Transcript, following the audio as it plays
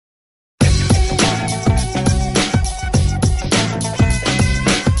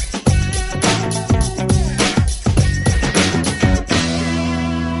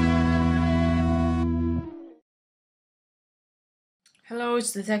Hello,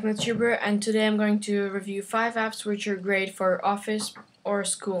 it's the TechnoTuber, and today I'm going to review 5 apps which are great for office or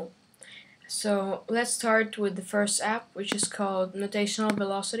school. So let's start with the first app, which is called Notational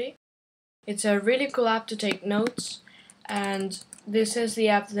Velocity. It's a really cool app to take notes, and this is the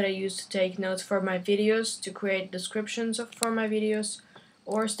app that I use to take notes for my videos, to create descriptions for my videos,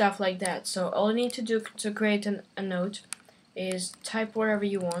 or stuff like that. So all you need to do to create a note is type whatever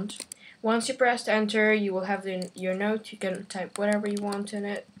you want. Once you press enter, you will have your note. You can type whatever you want in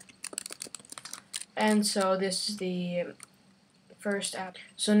it. And so this is the first app.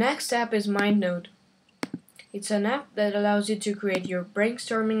 So next app is MindNode. It's an app that allows you to create your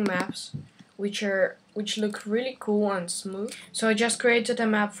brainstorming maps, which look really cool and smooth. So I just created a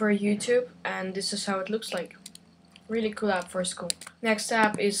map for YouTube, and this is how it looks like. Really cool app for school. Next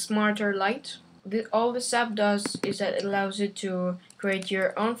app is Smarter Light. All this app does is that it allows you to create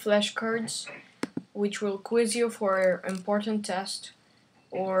your own flashcards, which will quiz you for important test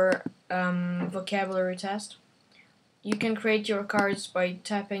or vocabulary test. You can create your cards by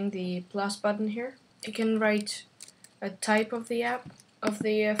tapping the plus button here. You can write a type of the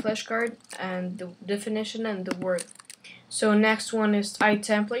flashcard and the definition and the word. So next one is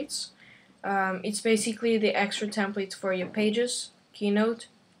iTemplates. It's basically the extra templates for your Pages, Keynote,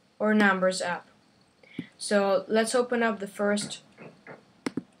 or Numbers app. So let's open up the first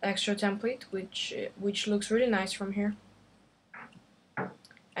extra template, which looks really nice from here.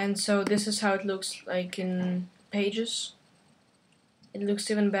 And so this is how it looks like in Pages. It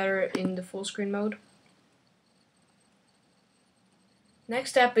looks even better in the full screen mode.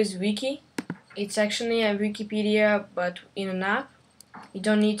 Next app is Wiki. It's actually a Wikipedia, but in an app. You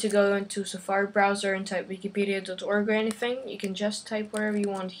don't need to go into Safari browser and type wikipedia.org or anything. You can just type whatever you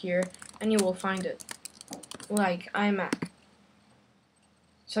want here and you will find it, like iMac.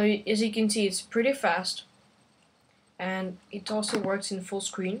 So as you can see, it's pretty fast, and it also works in full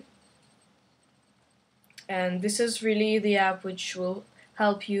screen. And this is really the app which will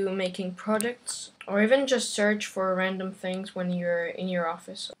help you making projects or even just search for random things when you're in your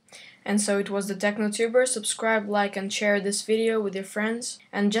office. And so it was the TechnoTuber. Subscribe, like, and share this video with your friends.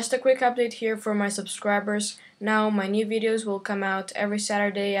 And just a quick update here for my subscribers. Now my new videos will come out every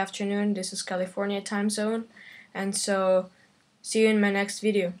Saturday afternoon. This is California time zone. And so see you in my next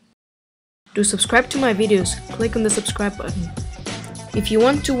video. To subscribe to my videos, click on the subscribe button. If you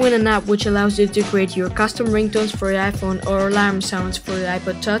want to win an app which allows you to create your custom ringtones for your iPhone or alarm sounds for the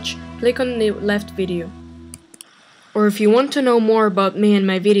iPod Touch, click on the left video. Or if you want to know more about me and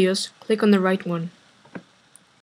my videos, click on the right one.